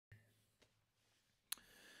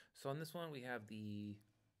So on this one, we have the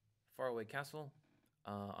Faraway Castle.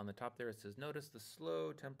 On the top there, it says, notice the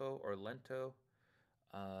slow tempo or lento.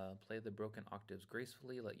 Play the broken octaves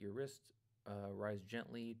gracefully. Let your wrist rise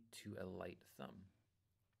gently to a light thumb.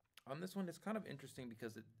 On this one, it's kind of interesting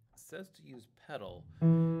because it says to use pedal.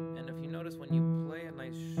 And if you notice, when you play a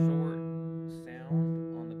nice short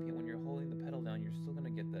sound on the piano, when you're holding the pedal down, you're still going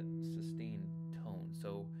to get that sustained tone.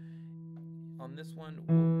 So on this one,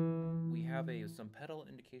 we have some pedal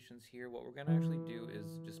indications here. What we're going to actually do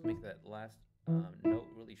is just make that last note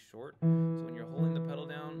really short. So when you're holding the pedal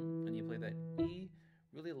down and you play that E,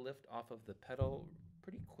 really lift off of the pedal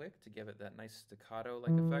pretty quick to give it that nice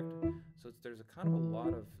staccato-like effect. So there's a kind of a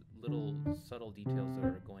lot of little subtle details that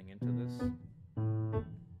are going into this.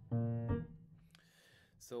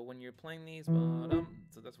 So when you're playing these,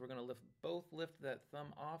 so that's we're gonna lift that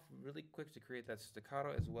thumb off really quick to create that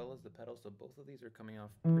staccato as well as the pedal. So both of these are coming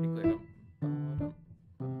off pretty quick,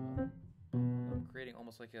 creating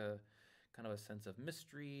almost like a kind of a sense of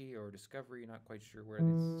mystery or discovery. Not quite sure where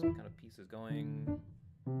this kind of piece is going.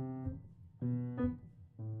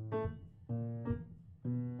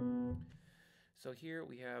 So here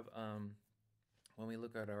we have, when we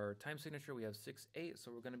look at our time signature, we have 6/8.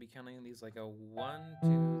 So we're going to be counting these like a 1,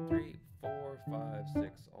 2, 3, 4, 5,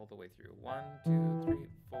 6 all the way through. 1, 2, 3,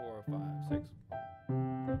 4, 5, 6.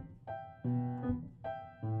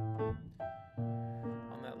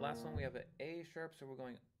 On that last one, we have an A sharp. So we're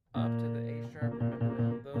going up to the A sharp. Remember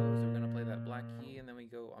on those, we're going to play that black key, and then we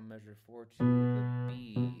go on measure 4 to the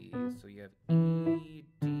B. So you have E,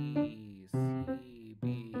 D, C,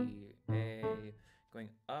 B, A. Going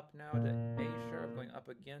up now to A sharp, going up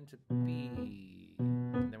again to B.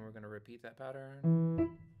 And then we're going to repeat that pattern.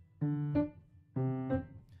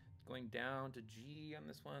 Going down to G on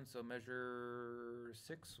this one. So measure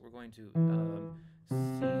 6, we're going to C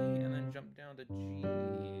and then jump down to G.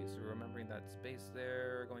 So remembering that space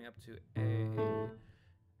there, going up to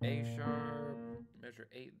A sharp. Measure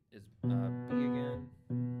 8 is B again.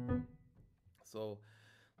 So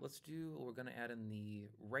we're going to add in the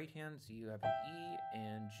right hand. So you have E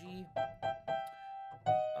and G.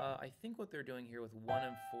 I think what they're doing here with 1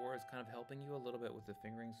 and 4 is kind of helping you a little bit with the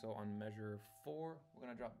fingering. So on measure 4, we're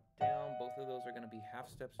going to drop down. Both of those are going to be half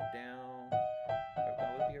steps down.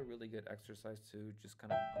 That would be a really good exercise to just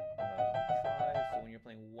kind of try. So when you're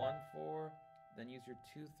playing 1, 4, then use your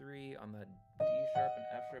 2, 3 on the D sharp and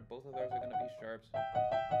F sharp. Both of those are going to be sharps.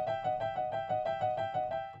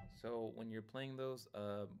 So when you're playing those,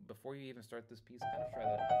 before you even start this piece, kind of try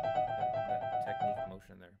that technique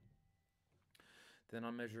motion there. Then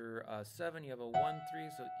on measure 7, you have a 1, 3,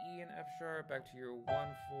 so E and F sharp, back to your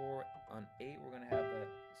 1, 4. On 8, we're going to have that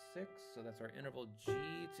 6, so that's our interval G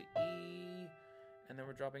to E, and then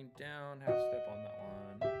we're dropping down, half step on that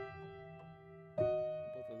one.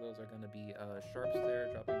 Both of those are going to be sharps there,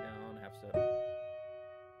 dropping down, half step.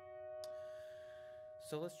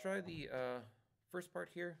 So let's try the first part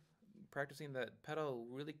here, practicing that pedal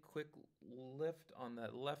really quick lift on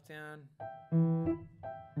that left hand.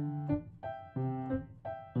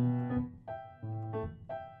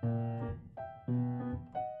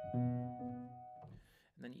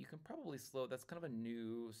 Probably slow. That's kind of a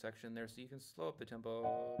new section there, so you can slow up the tempo,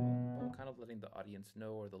 kind of letting the audience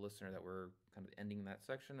know or the listener that we're kind of ending that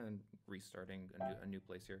section and restarting a new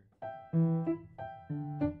place here. And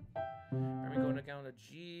we're going down to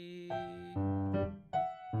G. And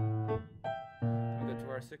we go to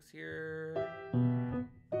our 6 here.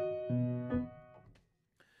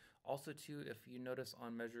 Also, too, if you notice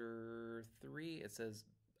on measure 3, it says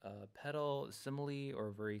pedal, simile,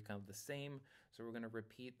 or very kind of the same. So we're going to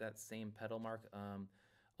repeat that same pedal mark.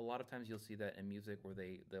 A lot of times you'll see that in music where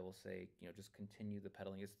they will say, just continue the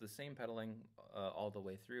pedaling. It's the same pedaling all the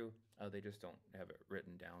way through. They just don't have it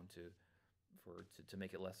written down to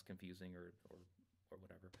make it less confusing or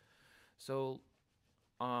whatever. So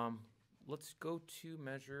let's go to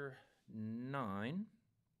measure 9.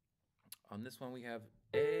 On this one we have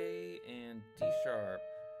A and D sharp.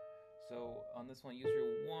 So on this one, use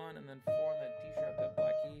your 1 and then 4 on that D sharp, that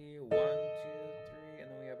black E. 1, 2, 3,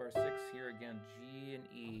 and then we have our 6 here again, G and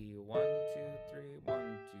E. 1, 2, 3,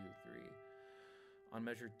 1, 2, 3. On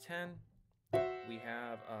measure 10, we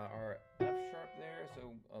have our F sharp there.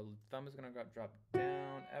 So thumb is going to drop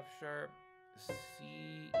down, F sharp, C,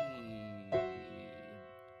 E,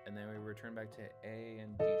 and then we return back to A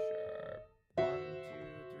and D sharp. 1, 2,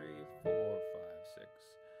 3, 4, 5, 6.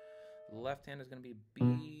 Left hand is going to be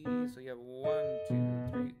B, so you have 1, 2,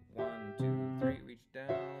 3, 1, 2, 3, reach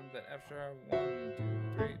down, that F sharp, 1, 2,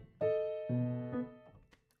 3.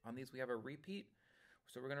 On these we have a repeat,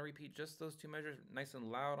 so we're going to repeat just those 2 measures nice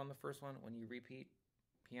and loud on the first one. When you repeat,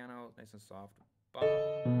 piano, nice and soft. Ba.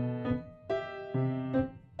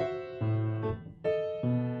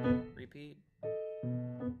 Repeat.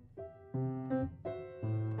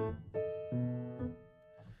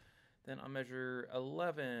 Then on measure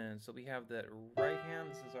 11, so we have that right hand.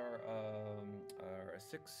 This is our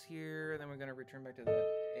 6 here. Then we're going to return back to that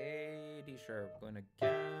A, D sharp. Going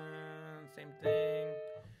again, same thing.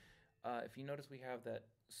 If you notice, we have that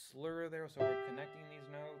slur there, so we're connecting these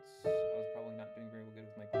notes. I was probably not doing very good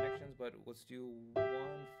with my connections, but let's do 1,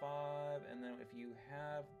 5, and then if you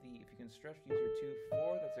can stretch, use your 2,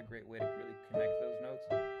 4. That's a great way to really connect those notes.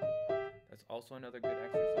 That's also another good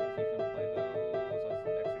exercise. You can play those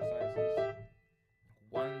as exercises.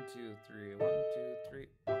 1, 2, 3, 1, 2, 3,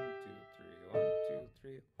 1, 2, 3, 1, 2,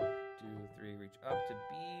 3, 1, 2, 3. Reach up to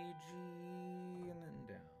B, G, and then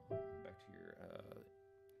down. Back to your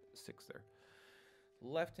 6 there.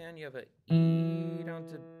 Left hand, you have an E down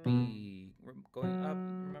to B. We're going up.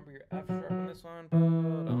 Remember your F sharp on this one.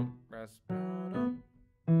 Ba-dum, rest, ba-dum.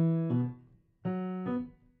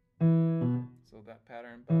 So that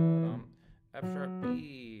pattern. Ba-dum, F sharp,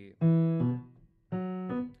 B.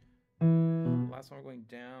 Last one, we're going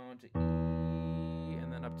down to E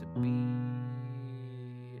and then up to B,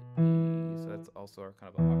 E. So that's also our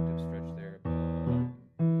kind of an octave stretch there. Ba-dum.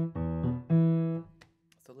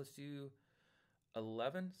 So let's do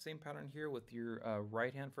 11, same pattern here with your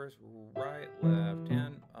right hand first, right, left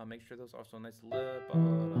hand. Make sure those are also nice lip.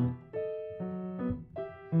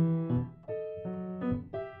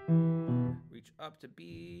 Reach up to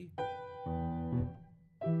B.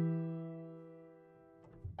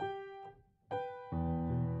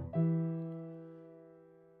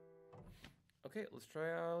 Okay, let's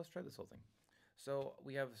try this whole thing. So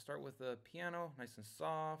we have start with the piano, nice and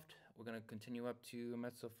soft. We're gonna continue up to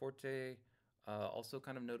mezzo forte. Also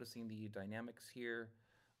kind of noticing the dynamics here.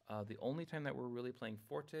 The only time that we're really playing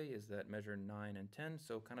forte is that measure 9 and 10,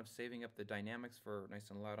 so kind of saving up the dynamics for nice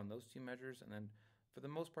and loud on those two measures, and then for the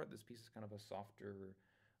most part this piece is kind of a softer,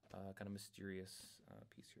 kind of mysterious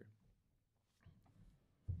piece here.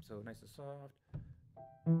 So nice and soft.